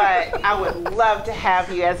 But I would love to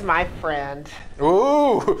have you as my friend.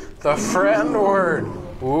 Ooh, the friend word.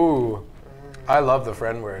 Ooh, I love the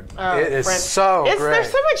friend word. It is Friend. so great. There's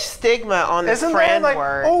so much stigma on the Isn't friend there, like,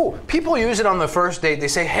 word. oh, people use it on the first date. They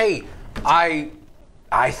say, hey, I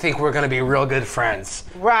think we're going to be real good friends.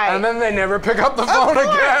 Right. And then they never pick up the Of phone course,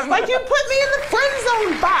 again. like you put me in the friend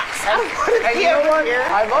zone box. I don't want to And be you know over what? here.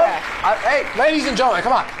 I love, hey, ladies and gentlemen,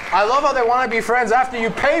 come on. I love how they want to be friends after you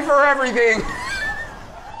pay for everything.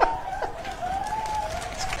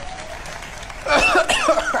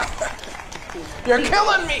 You're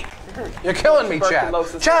killing me. You're killing me, Chad.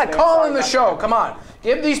 Tuberculosis Chad, over there. call Sorry in the about show. Come on.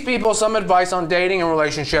 Give these people some advice on dating and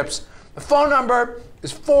relationships. The phone number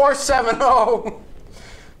is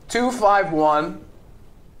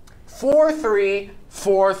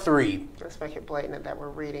 470-251-4343. Let's make it blatant that we're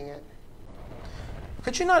reading it.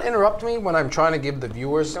 Could you not interrupt me when I'm trying to give the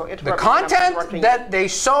viewers Don't the interrupt me when I'm content interrupting that they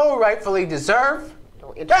so rightfully deserve?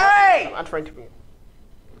 Don't interrupt Hey! me. I'm trying to be.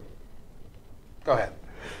 Go ahead.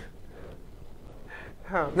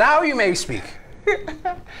 Huh. Now you may speak.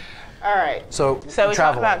 All right. So we talked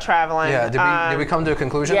traveling. about traveling. Yeah. Did we come to a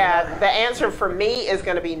conclusion? Yeah, the answer for me is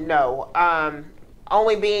going to be no.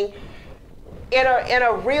 Only being in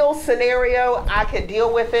a real scenario, I could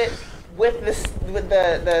deal with it with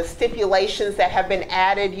the stipulations that have been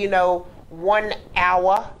added. 1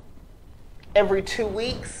 hour every 2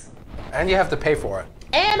 weeks, And you have to pay for it.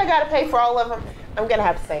 and I got to pay for all of them. I'm going to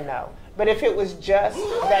have to say no. But if it was just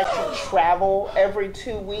that you travel every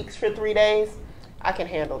 2 weeks for 3 days, I can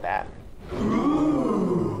handle that.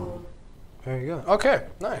 There you go. Okay,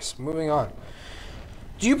 nice. Moving on.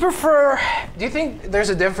 Do you think there's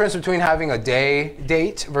a difference between having a day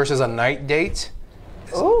date versus a night date?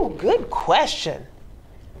 Ooh, good question.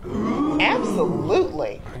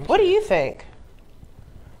 Absolutely. What do you think?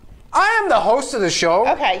 I am the host of the show.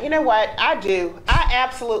 Okay, you know what? I do. I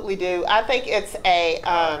absolutely do. I think it's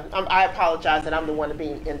I apologize that I'm the one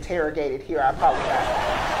being interrogated here. I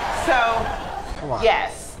apologize. So, Come on.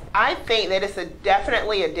 yes, I think that it's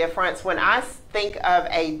definitely a difference. When I think of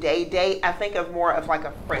a day date, I think of more of like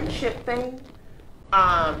a friendship thing.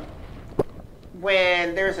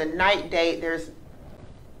 When there's a night date, Did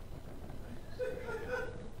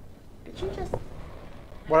you just...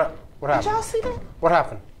 What Did happened? y'all see that? What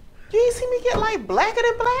happened? You ain't see me get like blacker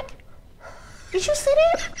than black? Did you see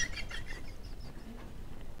that?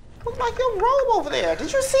 Look like your robe over there.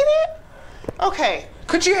 Did you see that? Okay.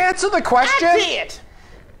 Could you answer the question? I did.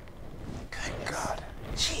 Thank God.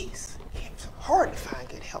 Jeez. It's hard to find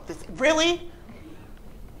good help. Really?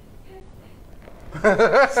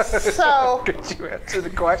 So. Could you answer the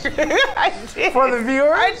question? I did. For the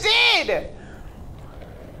viewers?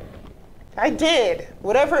 I did.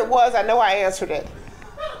 Whatever it was, I know I answered it.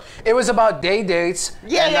 It was about day dates.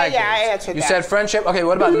 Yeah, and yeah, night yeah, I dates. answered You that. said friendship. Okay,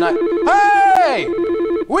 what about night? Hey!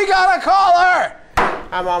 We got a caller!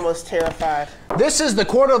 I'm almost terrified. This is the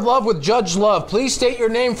Court of Love with Judge Love. Please state your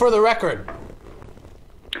name for the record.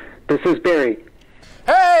 This is Barry.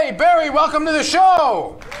 Hey, Barry, welcome to the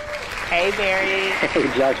show. Hey, Barry. Hey,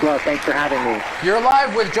 Judge Love, thanks for having me. You're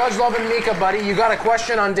live with Judge Love and Meka, buddy. You got a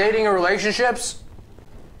question on dating or relationships?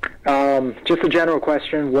 Just a general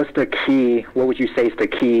question. What's the key? What would you say is the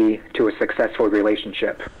key to a successful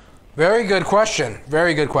relationship? Very good question.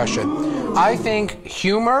 Very good question. I think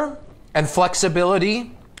humor and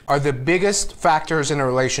flexibility are the biggest factors in a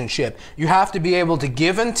relationship. You have to be able to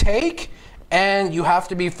give and take, and you have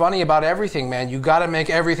to be funny about everything, man. You got to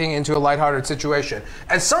make everything into a lighthearted situation.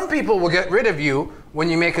 And some people will get rid of you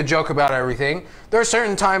when you make a joke about everything. There are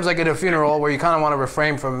certain times, like at a funeral, where you kind of want to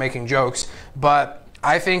refrain from making jokes. But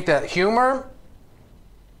I think that humor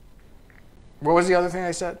what was the other thing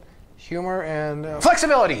I said? Humor and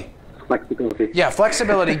flexibility. Flexibility. Yeah,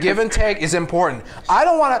 flexibility, give and take is important. I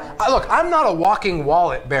don't want to, look, I'm not a walking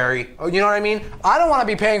wallet, Barry. You know what I mean? I don't want to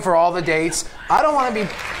be paying for all the dates. I don't want to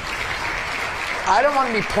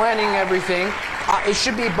be planning everything. It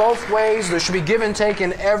should be both ways. There should be give and take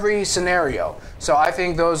in every scenario. So I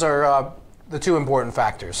think those are the two important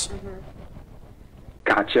factors.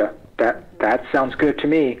 Gotcha. That sounds good to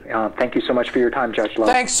me. Thank you so much for your time, Judge Love.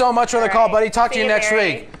 Thanks so much for the call, buddy. Talk to See you you, next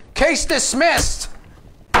Barry. week. Case dismissed.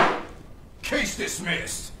 Case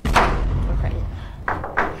dismissed. Okay.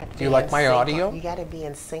 Do you like my audio? You got to be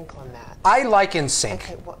in sync on that. I like in sync.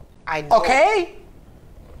 Okay, well, I know. Okay?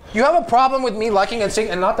 You have a problem with me liking NSYNC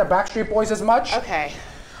and not the Backstreet Boys as much? Okay.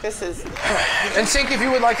 This is. NSYNC, if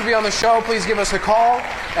you would like to be on the show, please give us a call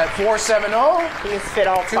at 470. Please fit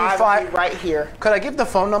all five of you right here. Could I give the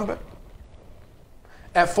phone number?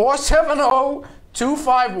 At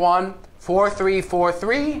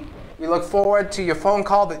 470-251-4343. We look forward to your phone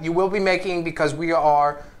call that you will be making because we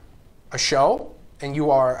are a show and you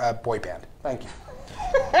are a boy band. Thank you.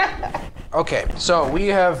 Okay, so we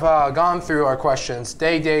have gone through our questions,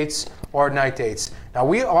 day dates or night dates.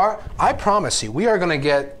 Now I promise you, we are going to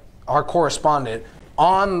get our correspondent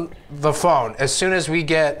on the phone as soon as we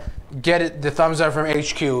get it, the thumbs up from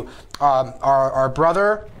HQ. Our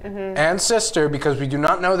brother and sister, because we do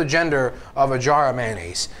not know the gender of a jar of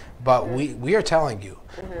mayonnaise, but we are telling you.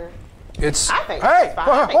 It's, I think hey, it's fine.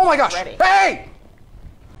 I think oh my it's gosh, ready. hey!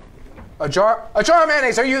 A jar of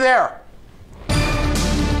mayonnaise, are you there?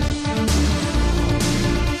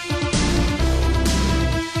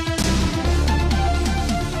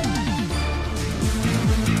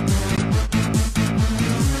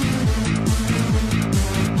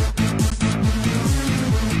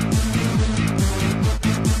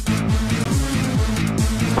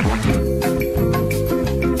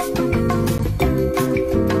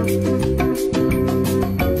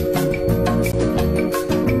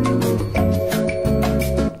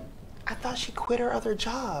 Quit her other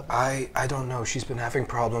job. I don't know. She's been having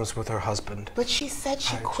problems with her husband. But she said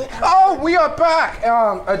she quit her. Oh, we are back.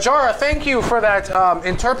 Ajara, thank you for that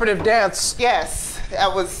interpretive dance. Yes,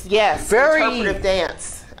 that was Very interpretive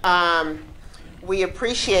dance. We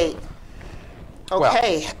appreciate.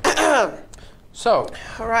 Okay. Well, so,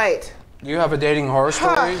 all right. you have a dating horror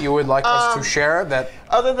story you would like us to share that?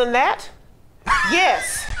 Other than that,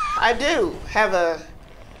 yes, I do have a.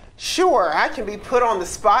 Sure, I can be put on the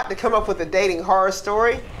spot to come up with a dating horror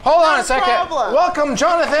story. Hold on a second. Problem. Welcome,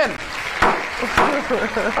 Jonathan.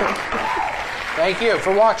 Thank you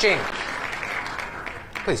for watching.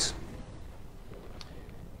 Please.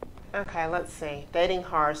 Okay, let's see. Dating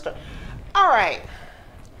horror story. All right,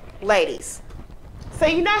 ladies. So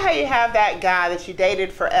you know how you have that guy that you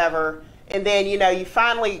dated forever, and then you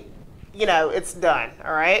finally, it's done.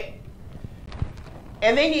 All right.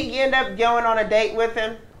 And then you end up going on a date with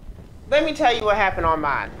him. Let me tell you what happened on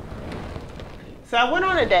mine. So I went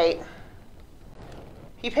on a date.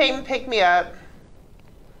 He picked me up.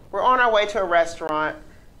 We're on our way to a restaurant.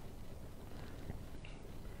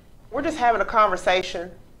 We're just having a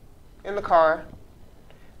conversation in the car.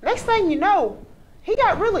 Next thing you know, he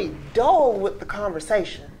got really dull with the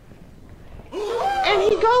conversation. And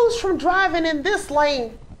he goes from driving in this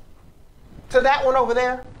lane to that one over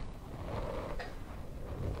there.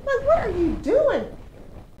 Like, what are you doing?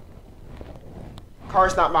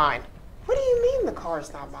 Car's not mine. What do you mean the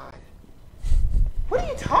car's not mine? What are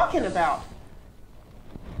you talking about?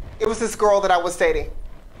 It was this girl that I was dating.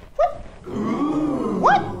 What?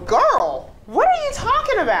 What girl? What are you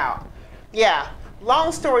talking about? Yeah,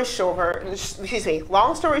 long story short,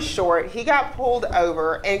 he got pulled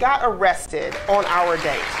over and got arrested on our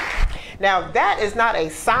date. Now that is not a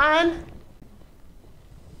sign.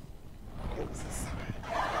 It was a sign.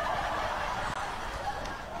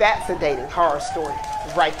 That's a dating horror story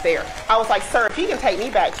right there. I was like, sir, if you can take me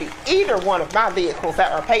back to either one of my vehicles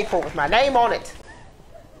that are paid for with my name on it.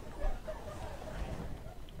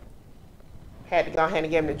 Had to go ahead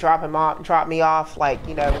and get him to drop me off, like,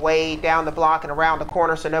 way down the block and around the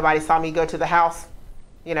corner so nobody saw me go to the house,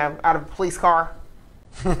 out of a police car.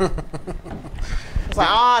 It's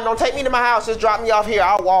like, don't take me to my house, just drop me off here,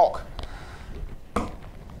 I'll walk.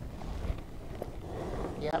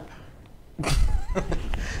 Yep.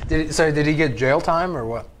 Did he get jail time or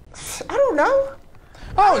what? I don't know.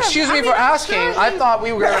 Oh, excuse me for asking. I thought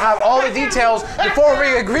we were going to have all the details before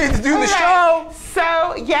we agreed to do the show.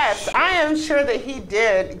 So, yes, I am sure that he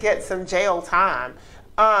did get some jail time.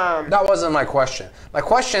 That wasn't my question. My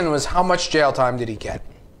question was, how much jail time did he get?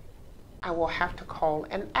 I will have to call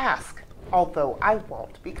and ask, although I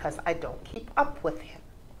won't because I don't keep up with him.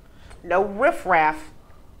 No riffraff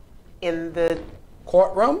in the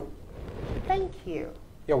Courtroom? Thank you.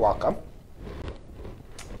 You're welcome.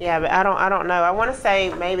 Yeah, but I don't know. I want to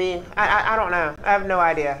say maybe I don't know. I have no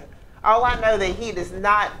idea. All I know that he is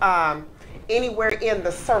not anywhere in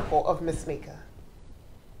the circle of Miss Meka.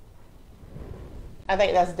 I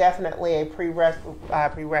think that's definitely a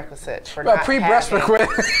prerequisite for not prerequisite.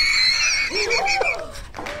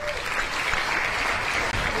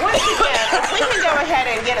 Once again, if we can go ahead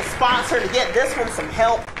and get a sponsor to get this one some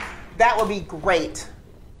help, that would be great.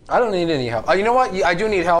 I don't need any help. You know what? I do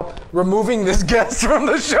need help removing this guest from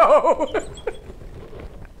the show.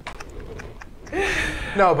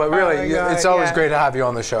 No, but really, it's always great to have you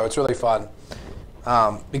on the show. It's really fun.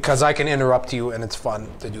 Because I can interrupt you, and it's fun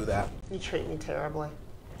to do that. You treat me terribly.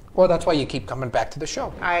 Well, that's why you keep coming back to the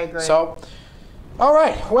show. I agree. So, all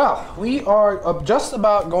right. Well, we are just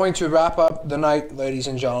about going to wrap up the night, ladies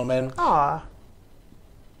and gentlemen. Aw.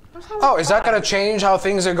 Oh, is that going to change how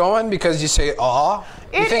things are going because you say aw?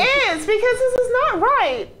 It is, because this is not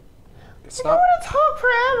right. It's I not. want to talk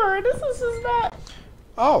forever. This is just not.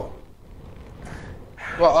 Oh.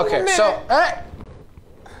 Well, okay. So,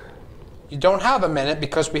 you don't have a minute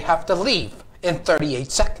because we have to leave in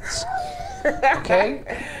 38 seconds. Okay?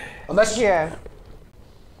 Unless Yeah.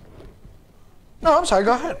 No, I'm sorry.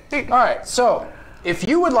 Go ahead. All right. So, if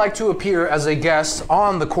you would like to appear as a guest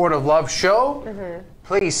on the Court of Love show,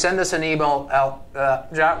 please send us an email. You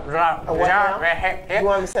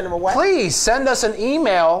want me to send him a what? Please send us an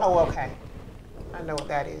email Oh, okay. I know what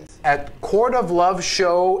that is. at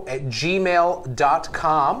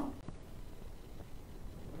courtofloveshow@gmail.com.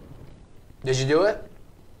 Did you do it?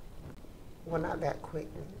 Well, not that quick.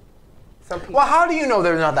 Some people. Well, how do you know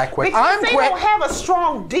they're not that quick? Because I'm they quick. don't have a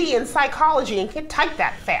strong D in psychology and can type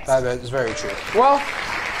that fast. That is very true. Well,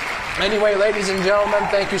 anyway, ladies and gentlemen,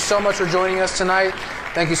 thank you so much for joining us tonight.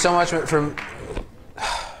 Thank you so much for.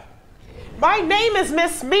 My name is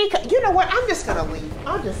Miss Meka. You know what? I'm just going to leave.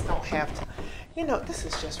 I just don't have to. You know, this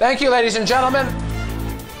is just. Thank you, ladies and gentlemen.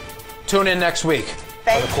 Tune in next week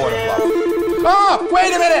for the Court of Love. Oh,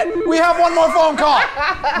 wait a minute. We have one more phone call.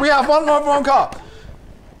 We have one more phone call.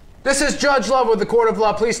 This is Judge Love with the Court of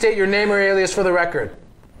Love. Please state your name or alias for the record.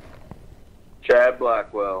 Chad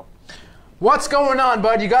Blackwell. What's going on,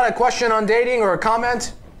 bud? You got a question on dating or a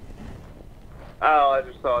comment? Oh, I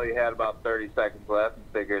just saw you had about 30 seconds left and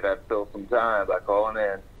figured I'd fill some time by calling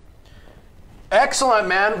in. Excellent,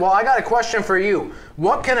 man. Well, I got a question for you.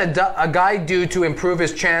 What can a guy do to improve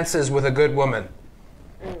his chances with a good woman?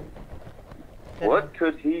 What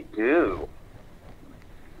could he do?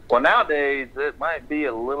 Well, nowadays, it might be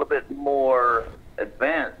a little bit more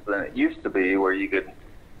advanced than it used to be, where you could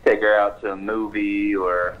take her out to a movie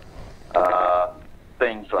or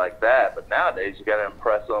things like that. But nowadays, you got to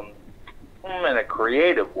impress them in a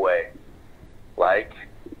creative way, like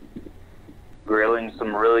grilling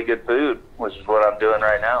some really good food, which is what I'm doing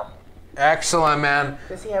right now. Excellent, man.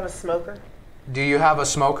 Does he have a smoker? Do you have a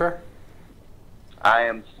smoker? I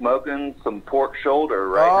am smoking some pork shoulder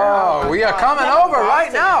right now. Oh, we are coming over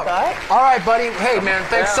right now. All right, buddy. Hey, man,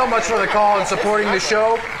 thanks so much for the call and supporting the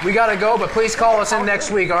show. We got to go, but please call us in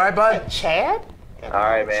next week. All right, bud? Chad? All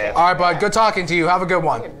right, man. All right, bud. Good talking to you. Have a good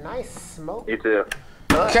one. A nice smoke. You too.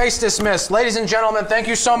 Case dismissed. Ladies and gentlemen, thank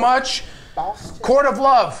you so much. Boston. Court of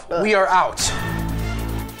Love, we are out.